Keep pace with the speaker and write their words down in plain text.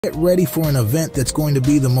Get ready for an event that's going to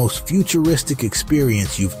be the most futuristic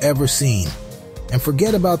experience you've ever seen. And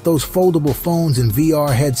forget about those foldable phones and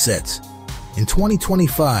VR headsets. In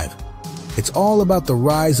 2025, it's all about the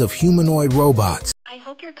rise of humanoid robots. I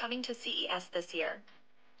hope you're coming to CES this year,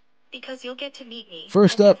 because you'll get to meet me.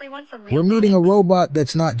 First and up, everyone from we're meeting a Robotics. robot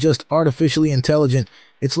that's not just artificially intelligent,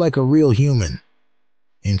 it's like a real human.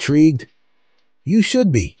 Intrigued? You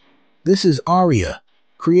should be. This is Aria,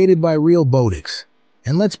 created by Real Robotics.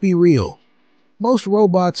 And let's be real, most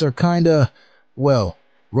robots are kinda, well,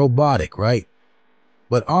 robotic, right?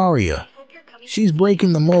 But Aria, she's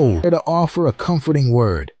breaking the mold. Here to offer a comforting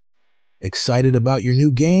word. Excited about your new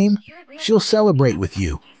game? She'll celebrate with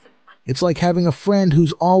you. It's like having a friend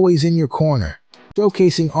who's always in your corner.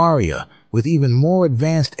 Showcasing Aria with even more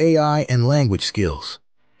advanced AI and language skills.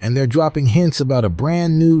 And they're dropping hints about a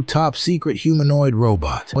brand new top-secret humanoid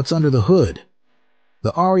robot. What's under the hood?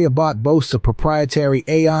 The Aria bot boasts a proprietary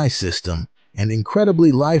AI system and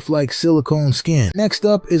incredibly lifelike silicone skin. Next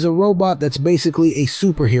up is a robot that's basically a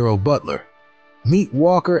superhero butler. Meet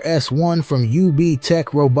Walker S-One from UB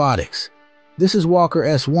Tech Robotics. This is Walker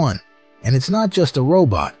S-One, and it's not just a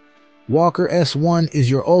robot. Walker S-One is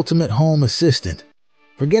your ultimate home assistant.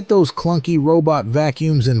 Forget those clunky robot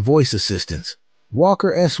vacuums and voice assistants.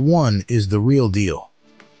 Walker S-One is the real deal.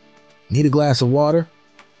 Need a glass of water?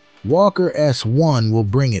 Walker S-One will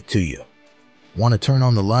bring it to you. Want to turn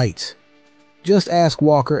on the lights? Just ask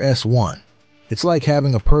Walker S-One. It's like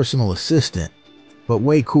having a personal assistant, but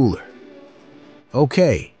way cooler.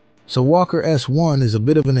 Okay, so Walker S-One is a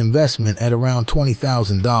bit of an investment at around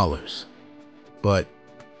 $20,000. But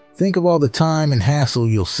think of all the time and hassle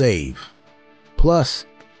you'll save. Plus,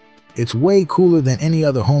 it's way cooler than any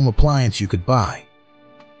other home appliance you could buy.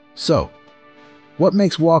 So, what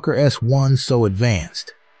makes Walker S-One so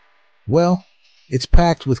advanced? Well, it's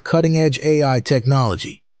packed with cutting-edge AI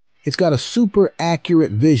technology. It's got a super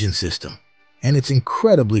accurate vision system, and it's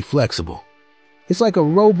incredibly flexible. It's like a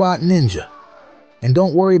robot ninja. And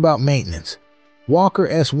don't worry about maintenance. Walker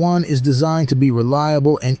S-One is designed to be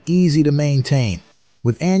reliable and easy to maintain,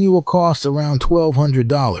 with annual costs around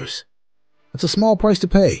 $1,200. That's a small price to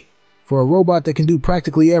pay for a robot that can do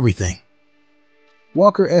practically everything.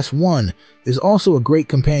 Walker S-One is also a great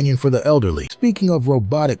companion for the elderly. Speaking of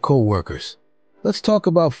robotic co-workers, let's talk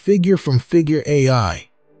about Figure from Figure AI.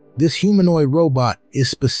 This humanoid robot is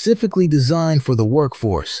specifically designed for the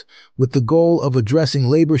workforce, with the goal of addressing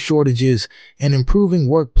labor shortages and improving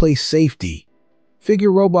workplace safety.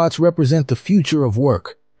 Figure robots represent the future of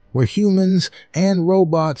work, where humans and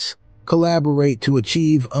robots collaborate to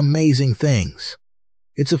achieve amazing things.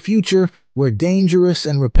 It's a future where dangerous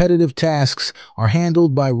and repetitive tasks are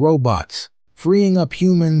handled by robots, freeing up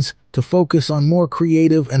humans to focus on more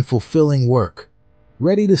creative and fulfilling work.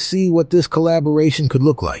 Ready to see what this collaboration could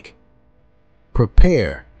look like?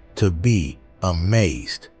 Prepare to be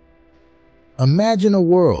amazed. Imagine a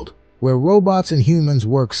world where robots and humans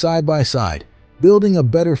work side by side, building a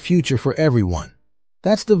better future for everyone.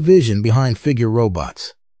 That's the vision behind Figure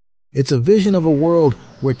Robots. It's a vision of a world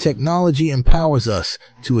where technology empowers us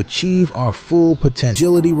to achieve our full potential.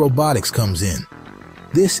 Agility Robotics comes in.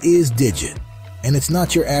 This is Digit, and it's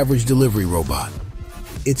not your average delivery robot.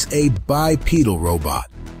 It's a bipedal robot,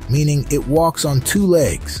 meaning it walks on two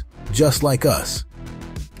legs, just like us.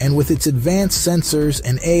 And with its advanced sensors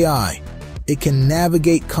and AI, it can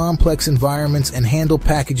navigate complex environments and handle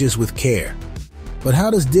packages with care. But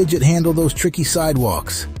how does Digit handle those tricky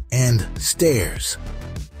sidewalks and stairs?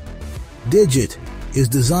 Digit is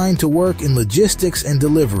designed to work in logistics and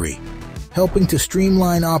delivery, helping to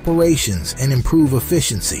streamline operations and improve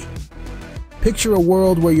efficiency. Picture a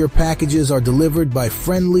world where your packages are delivered by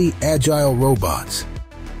friendly, agile robots.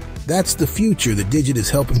 That's the future that Digit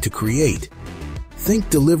is helping to create. Think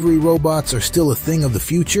delivery robots are still a thing of the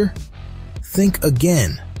future? Think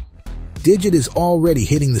again. Digit is already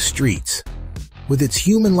hitting the streets. With its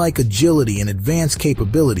human-like agility and advanced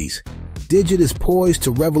capabilities, Digit is poised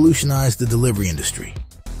to revolutionize the delivery industry.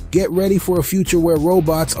 Get ready for a future where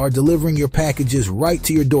robots are delivering your packages right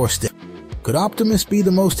to your doorstep. Could Optimus be the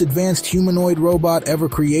most advanced humanoid robot ever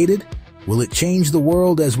created? Will it change the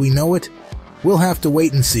world as we know it? We'll have to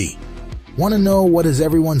wait and see. Want to know what has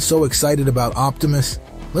everyone so excited about Optimus?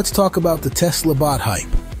 Let's talk about the Tesla bot hype.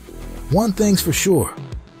 One thing's for sure,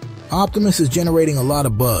 Optimus is generating a lot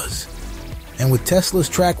of buzz. And with Tesla's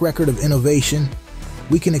track record of innovation,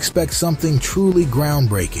 we can expect something truly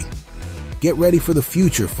groundbreaking. Get ready for the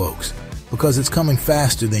future, folks, because it's coming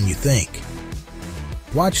faster than you think.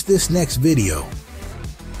 Watch this next video,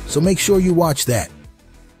 so make sure you watch that.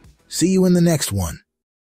 See you in the next one.